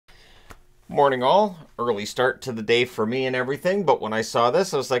Morning all. Early start to the day for me and everything, but when I saw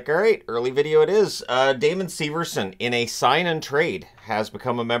this, I was like, all right, early video it is. Damon Severson, in a sign and trade, has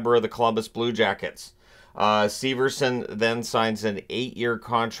become a member of the Columbus Blue Jackets. Severson then signs an 8-year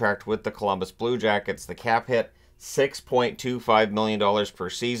contract with the Columbus Blue Jackets. The cap hit $6.25 million per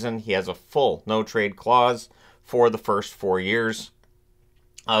season. He has a full no-trade clause for the first 4 years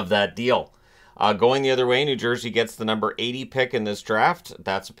of that deal. Going the other way, New Jersey gets the number 80 pick in this draft.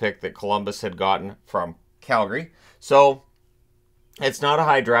 That's a pick that Columbus had gotten from Calgary. So it's not a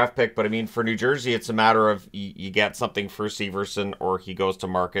high draft pick, but I mean, for New Jersey, it's a matter of you get something for Severson or he goes to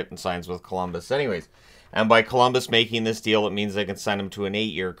market and signs with Columbus anyways. And by Columbus making this deal, it means they can sign him to an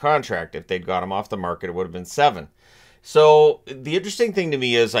 8-year contract. If they'd got him off the market, it would have been 7. So the interesting thing to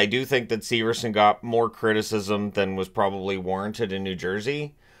me is I do think that Severson got more criticism than was probably warranted in New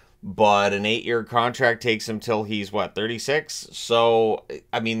Jersey. But an 8-year contract takes him till he's, 36? So,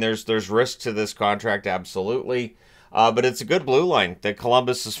 I mean, there's risk to this contract, absolutely. But it's a good blue line that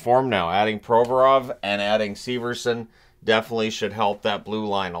Columbus has formed now. Adding Provorov and adding Severson definitely should help that blue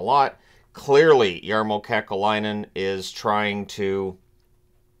line a lot. Clearly, Jarmo Kekalainen is trying to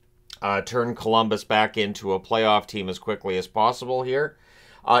turn Columbus back into a playoff team as quickly as possible here.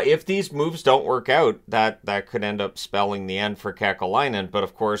 If these moves don't work out, that could end up spelling the end for Kekalainen. But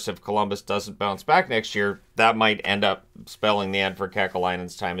of course, if Columbus doesn't bounce back next year, that might end up spelling the end for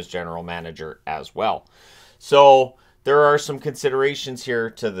Kekalainen's time as general manager as well. So there are some considerations here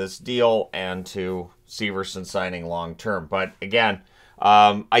to this deal and to Severson signing long term. But again,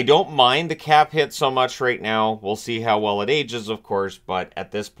 I don't mind the cap hit so much right now. We'll see how well it ages, of course. But at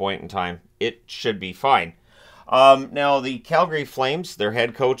this point in time, it should be fine. Now, the Calgary Flames, their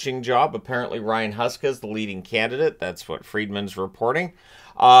head coaching job, apparently Ryan Huska is the leading candidate. That's what Friedman's reporting.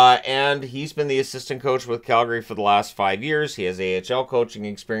 And he's been the assistant coach with Calgary for the last 5 years. He has AHL coaching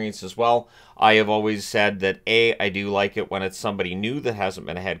experience as well. I have always said that, I do like it when it's somebody new that hasn't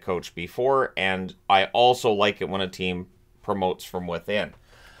been a head coach before, and I also like it when a team promotes from within.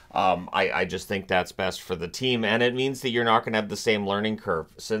 I just think that's best for the team, and it means that you're not going to have the same learning curve.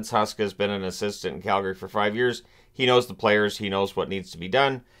 Since Huska has been an assistant in Calgary for 5 years, he knows the players, he knows what needs to be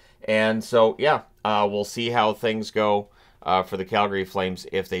done, and so, yeah, we'll see how things go for the Calgary Flames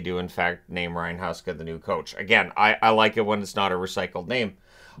if they do, in fact, name Ryan Huska the new coach. Again, I like it when it's not a recycled name.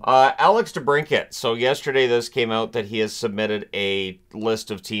 Alex DeBrincat. So yesterday this came out that he has submitted a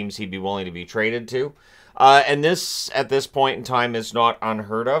list of teams he'd be willing to be traded to. And this, at this point in time, is not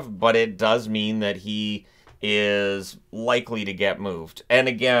unheard of, but it does mean that he is likely to get moved. And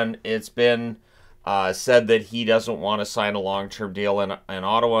again, it's been said that he doesn't want to sign a long-term deal in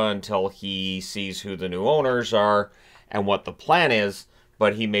Ottawa until he sees who the new owners are and what the plan is,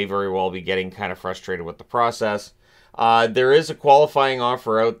 but he may very well be getting kind of frustrated with the process. There is a qualifying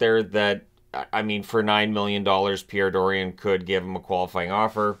offer out there that, I mean, for $9 million, Pierre Dorion could give him a qualifying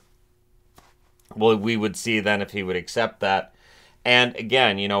offer. Well, we would see then if he would accept that. And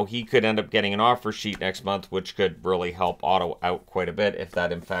again, he could end up getting an offer sheet next month, which could really help Ottawa out quite a bit if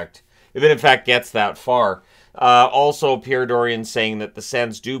it in fact gets that far. Also, Pierre Dorion saying that the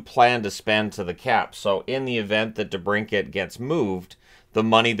Sens do plan to spend to the cap. So in the event that DeBrincat gets moved, the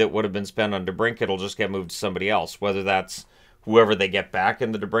money that would have been spent on DeBrincat will just get moved to somebody else, whether that's whoever they get back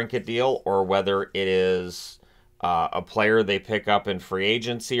in the DeBrincat deal or whether it is a player they pick up in free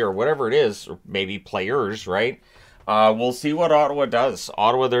agency or whatever it is, or maybe players, right? We'll see what Ottawa does.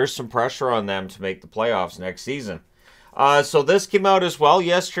 Ottawa, there's some pressure on them to make the playoffs next season. So this came out as well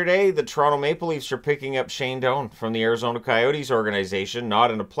yesterday. The Toronto Maple Leafs are picking up Shane Doan from the Arizona Coyotes organization,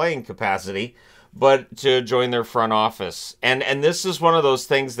 not in a playing capacity, but to join their front office. And this is one of those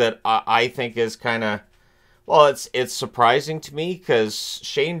things that I think is kind of, well, it's surprising to me because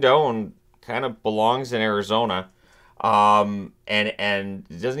Shane Doan kind of belongs in Arizona. And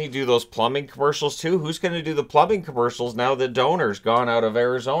doesn't he do those plumbing commercials too? Who's going to do the plumbing commercials now that Doaner's gone out of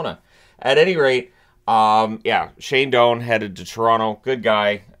Arizona? At any rate, yeah, Shane Doan headed to Toronto. Good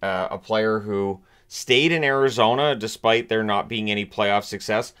guy, a player who stayed in Arizona despite there not being any playoff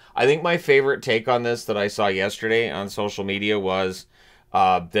success. I think my favorite take on this that I saw yesterday on social media was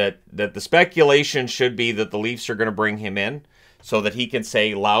that the speculation should be that the Leafs are going to bring him in so that he can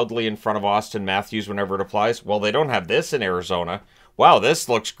say loudly in front of Austin Matthews whenever it applies, well, they don't have this in Arizona. Wow, this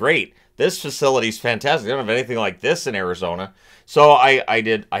looks great. This facility's fantastic. They don't have anything like this in Arizona. So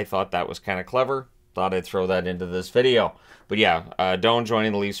I thought that was kind of clever. Thought I'd throw that into this video. But yeah, Doan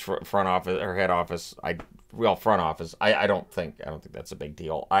joining the Leafs front office or head office. Front office. I don't think that's a big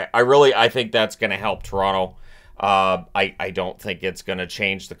deal. I think that's going to help Toronto. I don't think it's going to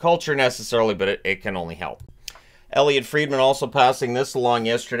change the culture necessarily, but it can only help. Elliot Friedman also passing this along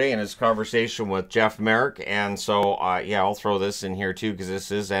yesterday in his conversation with Jeff Merrick. And so, yeah, I'll throw this in here too because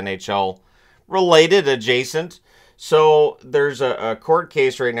this is NHL related, adjacent. So there's a court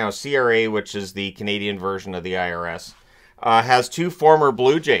case right now, CRA, which is the Canadian version of the IRS, has two former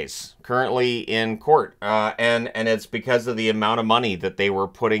Blue Jays currently in court. And it's because of the amount of money that they were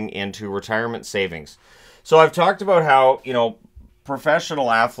putting into retirement savings. So I've talked about how, you know,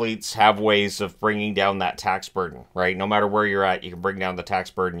 professional athletes have ways of bringing down that tax burden, right? No matter where you're at, you can bring down the tax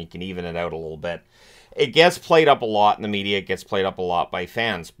burden. You can even it out a little bit. It gets played up a lot in the media. It gets played up a lot by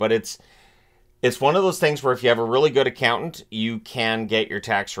fans. But it's one of those things where if you have a really good accountant, you can get your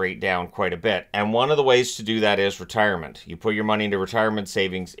tax rate down quite a bit. And one of the ways to do that is retirement. You put your money into retirement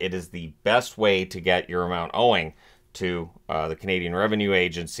savings. It is the best way to get your amount owing to the Canadian Revenue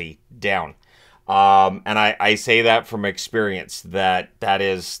Agency down. And I say that from experience that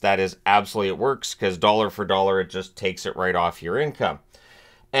is absolutely, it works because dollar for dollar, it just takes it right off your income.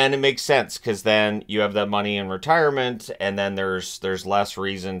 And it makes sense because then you have that money in retirement and then there's less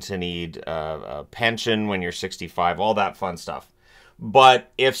reason to need a pension when you're 65, all that fun stuff.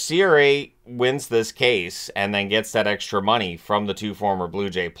 But if CRA wins this case and then gets that extra money from the two former Blue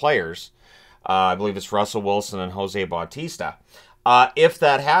Jay players, I believe it's Russell Wilson and Jose Bautista, if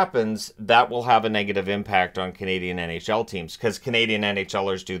that happens, that will have a negative impact on Canadian NHL teams because Canadian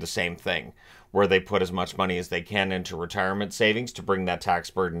NHLers do the same thing, where they put as much money as they can into retirement savings to bring that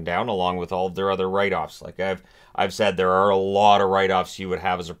tax burden down, along with all of their other write-offs. Like I've said, there are a lot of write-offs you would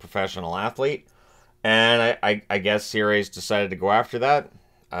have as a professional athlete, and I guess CRA's decided to go after that.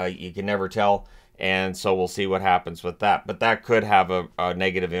 You can never tell, and so we'll see what happens with that. But that could have a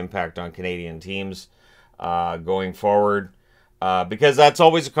negative impact on Canadian teams going forward. Because that's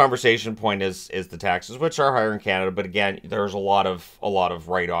always a conversation point is the taxes, which are higher in Canada. But again, there's a lot of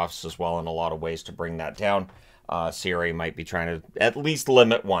write-offs as well and a lot of ways to bring that down. CRA might be trying to at least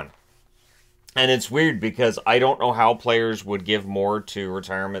limit one. And it's weird because I don't know how players would give more to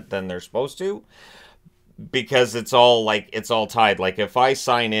retirement than they're supposed to. Because it's all tied. Like if I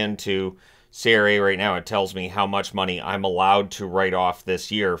sign into CRA right now, it tells me how much money I'm allowed to write off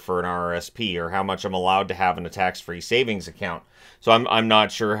this year for an RRSP or how much I'm allowed to have in a tax-free savings account. So I'm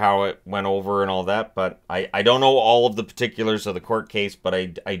not sure how it went over and all that, but I don't know all of the particulars of the court case, but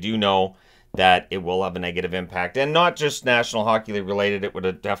I do know that it will have a negative impact. And not just National Hockey League related, it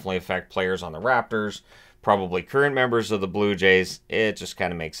would definitely affect players on the Raptors, probably current members of the Blue Jays. It just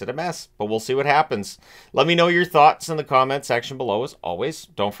kind of makes it a mess, but we'll see what happens. Let me know your thoughts in the comment section below as always.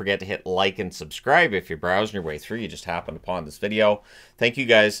 Don't forget to hit like and subscribe if you're browsing your way through. You just happened upon this video. Thank you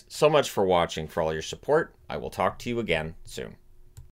guys so much for watching, for all your support. I will talk to you again soon.